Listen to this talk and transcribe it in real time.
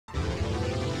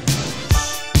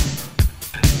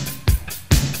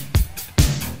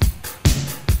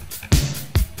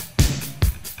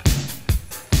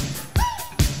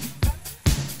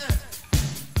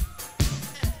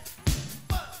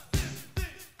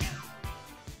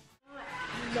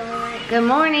Good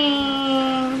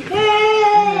morning. We're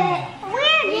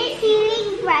just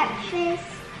eating breakfast.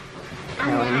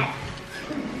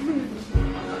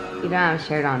 You don't have a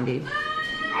shirt on, dude.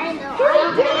 I know. Who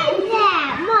did that?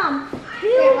 Mom.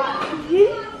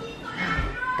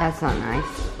 That's not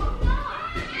nice.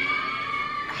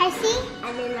 Casey?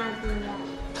 I did not do that.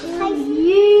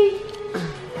 Casey?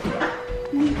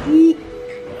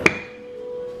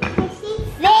 Casey?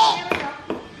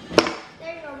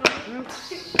 There you go, Mom.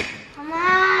 Come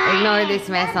on. Ignore this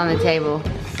mess on the table.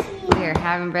 We are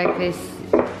having breakfast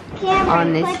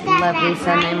on this lovely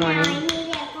Sunday morning. I need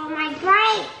it for my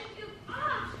break.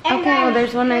 Okay, well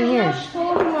there's one right here.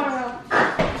 School tomorrow.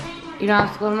 You don't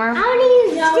have school tomorrow? I want to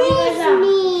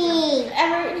use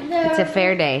Disney. It's a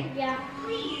fair day. Yeah.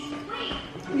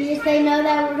 Because they know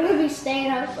that we're going to be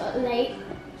staying up late.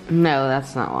 No,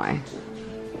 that's not why.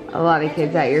 A lot of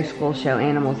kids at your school show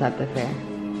animals at the fair.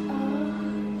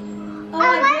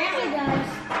 My grandma does.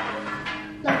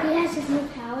 Look, he has his new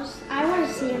house. I want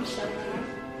to see him somewhere.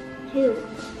 Who?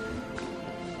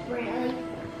 Brantley.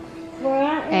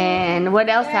 And what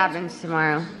else happens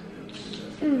tomorrow?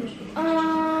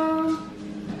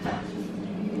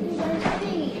 Let's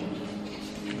see.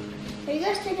 Are you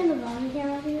guys taking the bottom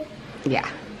camera out here? Yeah.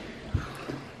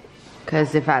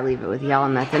 Because if I leave it with y'all,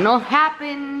 nothing will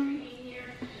happen.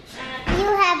 You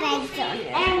have eggs on it.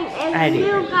 And I do.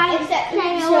 you guys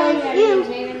play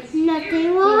with you,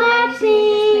 nothing will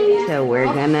happen. So we're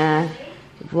gonna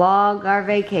vlog our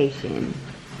vacation.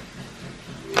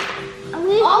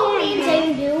 All me and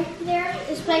Zayden do there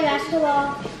is play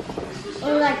basketball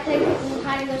or like play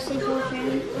hide and go seek with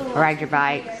friends. Ride your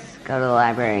bikes, go to the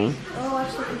library. Or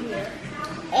watch the computer.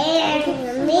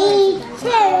 And me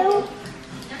too.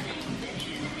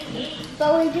 But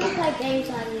we do play games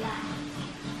on that.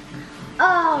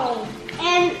 Oh,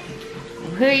 and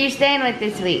Who are you staying with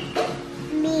this week?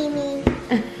 Mimi.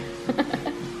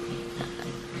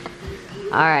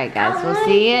 Alright guys, we'll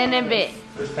see you in a bit.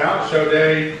 It's talent show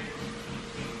day.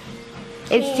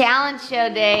 It's talent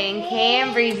show day and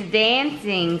Cambry's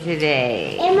dancing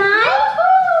today. Am I?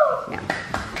 No.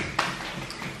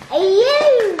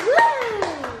 You.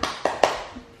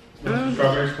 Woo.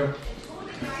 Strawberries come.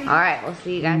 Alright, we'll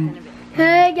see you guys in a bit.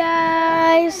 Hey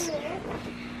guys.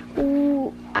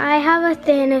 Ooh, I have a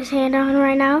Thanos hand on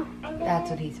right now. That's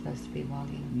what he's supposed to be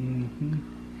vlogging.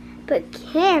 But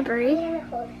Cambry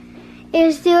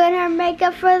is doing her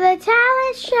makeup for the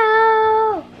talent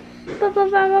show. Bow, bow,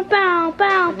 bow, bow,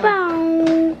 bow,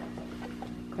 bow.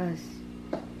 Close.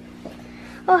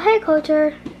 Oh, hey,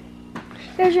 Coulter.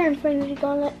 Here's your infinity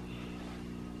gauntlet.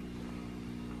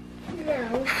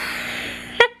 No.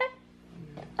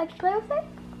 I can play with it?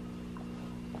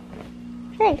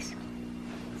 Thanks.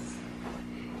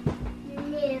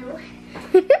 No.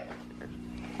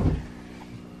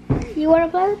 You want to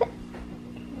play with it?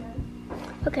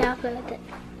 No. Okay, I'll play with it.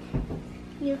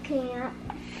 You can't.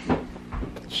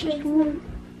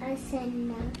 I said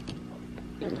no.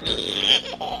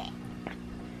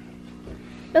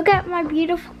 Look at my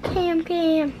beautiful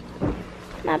Cam.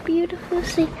 My beautiful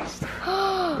sister.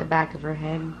 The back of her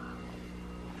head.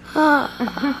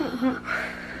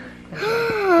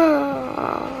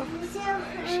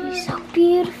 She's so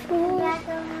beautiful.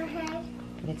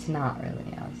 But it's not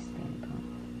really. I was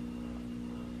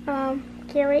thinking.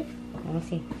 Carrie. Let me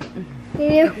see.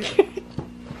 Okay.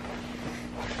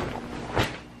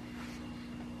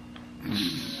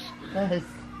 Close.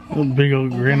 A big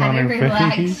old grin on her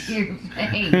Relax face. your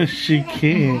face. She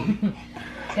can't.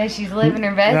 Because she's living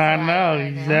her best I life know,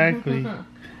 right now. exactly.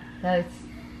 That's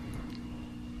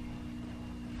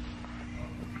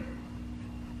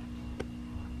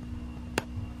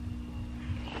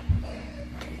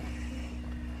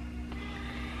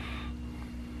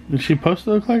Is she supposed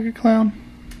to look like a clown?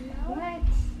 What?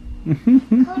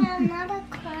 I'm not a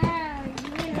clown.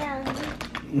 You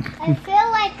know. I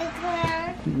feel like a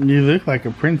clown. You look like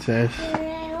a princess.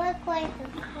 I look like a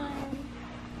clown.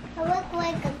 I look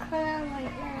like a clown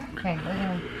right now. okay. We're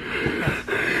gonna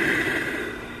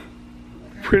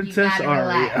Princess You gotta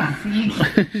Aria.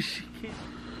 relax. She can't-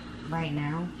 right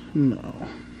now. No.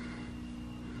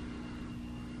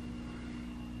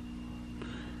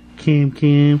 Cam,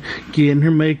 getting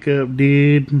her makeup,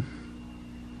 dude.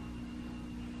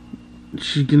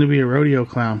 She's gonna be a rodeo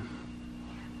clown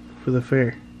for the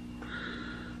fair.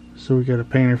 So we gotta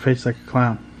paint her face like a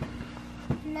clown.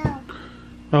 No,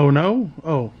 Oh no?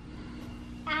 Oh.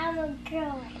 I'm a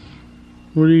girl.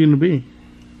 What are you gonna be?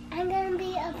 I'm gonna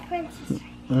be a princess.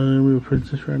 We're a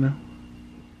princess right now.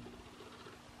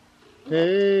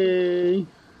 Hey.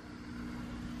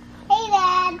 Hey,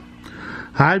 Dad.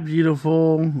 Hi,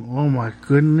 beautiful. Oh my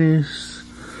goodness.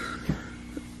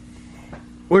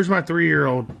 Where's my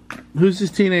 3-year-old? Who's this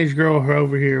teenage girl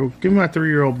over here? Give me my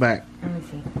 3-year-old back. Let me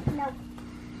see. No.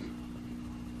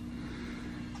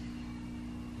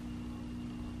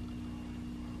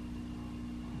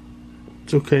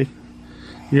 It's okay.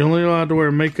 You're only allowed to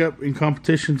wear makeup in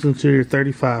competitions until you're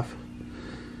 35.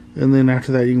 And then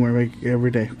after that, you can wear makeup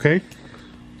every day, okay?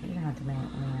 You don't have to wear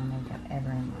makeup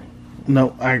ever in life.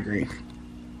 No, I agree.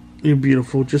 You're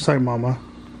beautiful, just like Mama.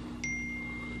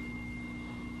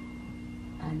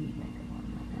 I need makeup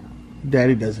on right now.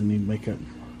 Daddy doesn't need makeup.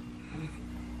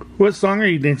 What song are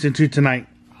you dancing to tonight?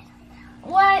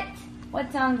 What?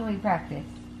 What song do we practice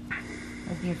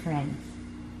with your friends?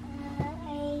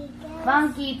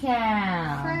 Funky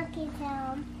Town. Funky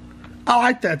Town. I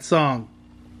like that song.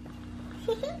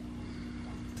 Look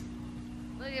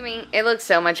at me. It looks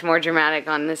so much more dramatic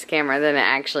on this camera than it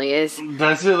actually is.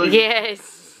 Does it? Look,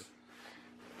 Yes.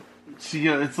 See,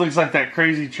 it looks like that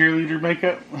crazy cheerleader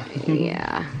makeup.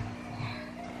 Yeah.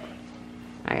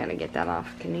 I gotta get that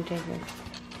off. Can you take this?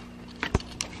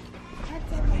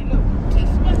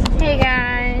 Hey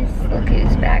guys. Look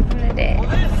who's back from the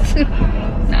dance.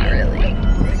 Not really.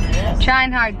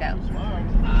 Trying hard though.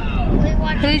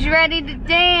 Who's ready to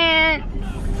dance?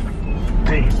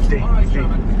 This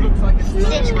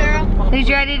girl. Who's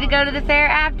ready to go to the fair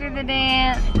after the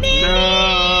dance? No.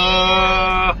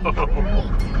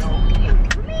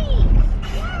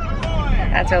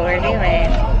 That's what we're doing.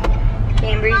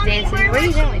 Cambry's dancing. Where are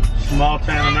you going? Small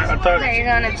town. I thought Where you're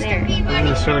going up there?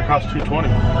 it's gonna cost $220.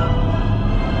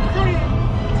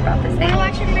 It's about the We're same.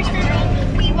 watching Mr.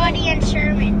 Peabody and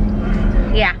Sherman.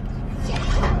 Yeah.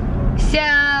 So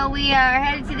we are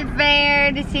headed to the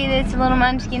fair to see this little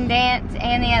munchkin dance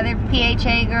and the other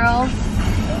PHA girls.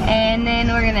 And then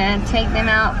we're gonna take them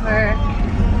out for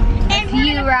a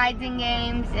few rides and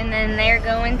games, and then they're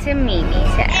going to Mimi's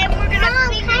house. And we're gonna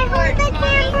fingerboard. The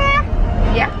camera?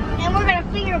 Yeah. And we're gonna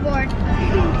fingerboard.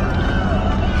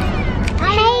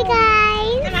 Hey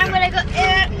guys. And I'm gonna go,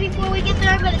 before we get there,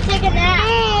 I'm gonna take a nap.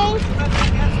 Hey.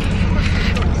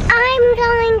 I'm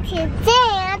going to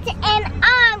dance and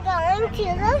I'm going to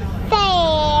the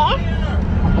fair.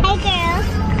 Hey girl.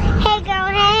 Hey girl,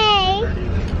 hey.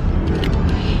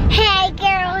 Hey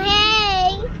girl, hey.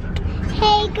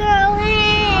 Hey girl,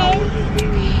 hey.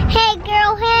 Hey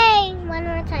girl, hey. One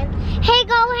more time. Hey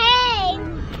girl, hey.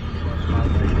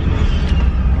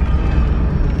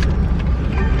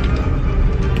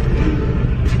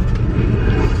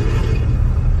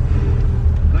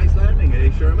 Nice landing,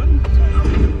 eh, Sherman?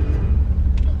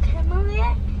 Come over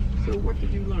here. So what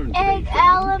did you learn Egg today?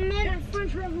 element.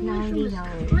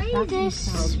 $90. This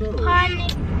so?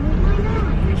 pond.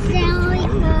 Sally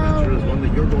Sure go. is one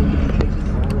that you're going to be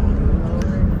chasing all on.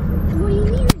 What do you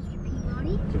mean, Mr.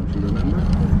 Peabody? Don't you remember?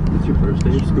 It's your first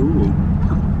day of school.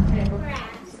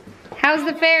 How's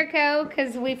the fair, Co?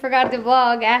 Because we forgot to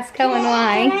vlog. Ask Cohen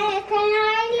why. Can I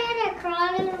let it crawl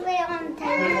a little bit on the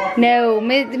table? No,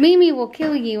 Mimi will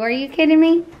kill you. Are you kidding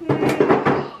me?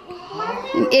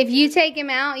 If you take him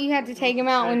out, you have to take him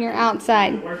out when you're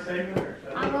outside.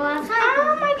 I'll go outside.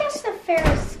 I guess the fair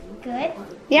is good.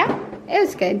 Yeah, it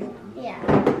was good. Yeah.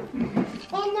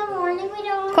 In the morning we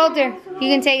don't. Coulter, you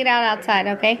can take it out outside,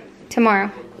 okay? Tomorrow.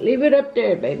 Leave it up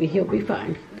there, baby. He'll be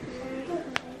fine.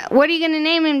 What are you gonna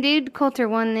name him, dude? Coulter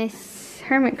won this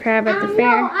hermit crab at the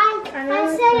fair. I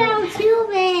said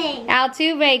Altuve.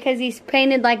 Altuve, because he's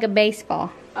painted like a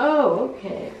baseball. Oh,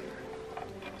 okay.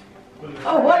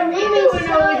 Oh, what are we doing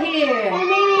over here? And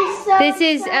Mimi's so This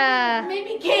is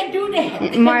Maybe can't do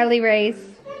that. Marley Ray's.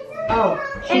 Oh,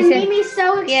 And said- Mimi's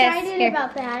so Yes, excited here.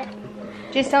 about that.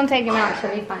 Just don't take him out,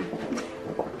 she'll be fine.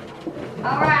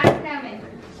 Alright, I'm coming.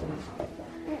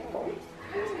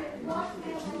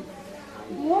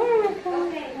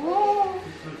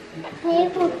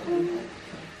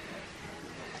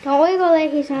 Don't wiggle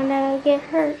it, he's gonna get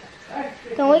hurt.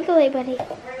 Don't wiggle it, buddy.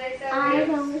 I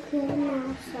don't care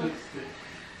now, so.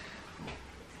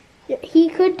 He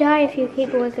could die if you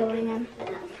keep wiggling him.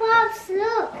 Pops,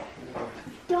 look.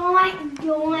 Don't,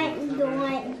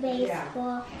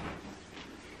 baseball.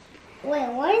 Wait,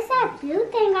 what is that blue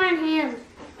thing on him?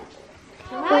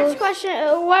 Next question,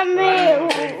 what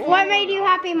made you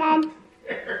happy, Mom?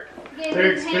 Getting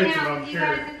to hang out with you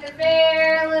guys at the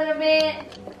fair a little bit.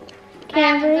 I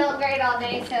haven't felt great all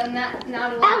day, so not a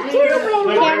lot. You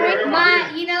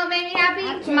know what made me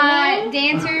happy? My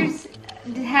dancers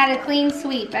had a clean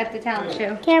sweep at the talent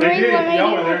show. Camry, what made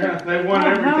you happy? They won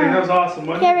everything. That was awesome.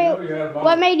 Camry,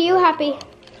 what made you happy?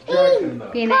 Being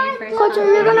a first. Coulter,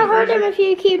 you're gonna hurt him if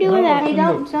you keep doing that.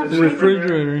 The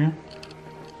refrigerator.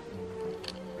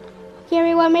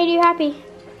 Camry, what made you happy?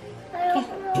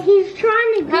 He's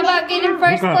trying to. How about getting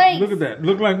first place? Look at that.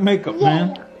 Look like makeup,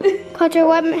 man. Coulter,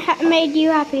 what made you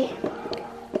happy?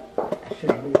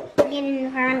 Getting the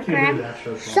Hermit Crab.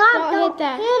 Stop! Don't hit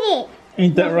that.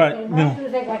 Ain't that right? No.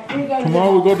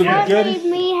 Tomorrow we go to the What jetty.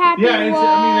 made me happy Yeah, it's,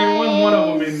 I mean, they won one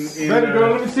of them in Let it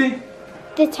go, let me see.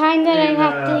 the time that I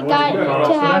have to got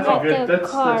to have at the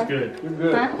car. That's good. You're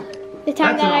good. Huh? The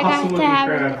time That's that I an got awesome to looking have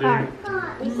in crab,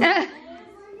 the car.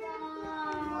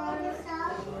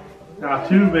 Not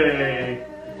too big.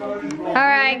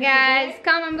 Alright guys,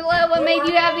 comment below what made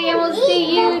you happy and we'll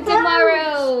see you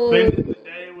tomorrow. Spend the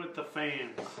day with the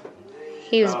fans.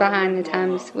 He was behind the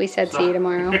times. We said see you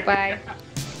tomorrow. Bye.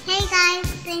 Hey guys,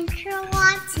 thanks for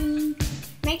watching.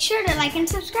 Make sure to like and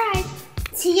subscribe.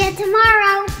 See you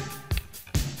tomorrow.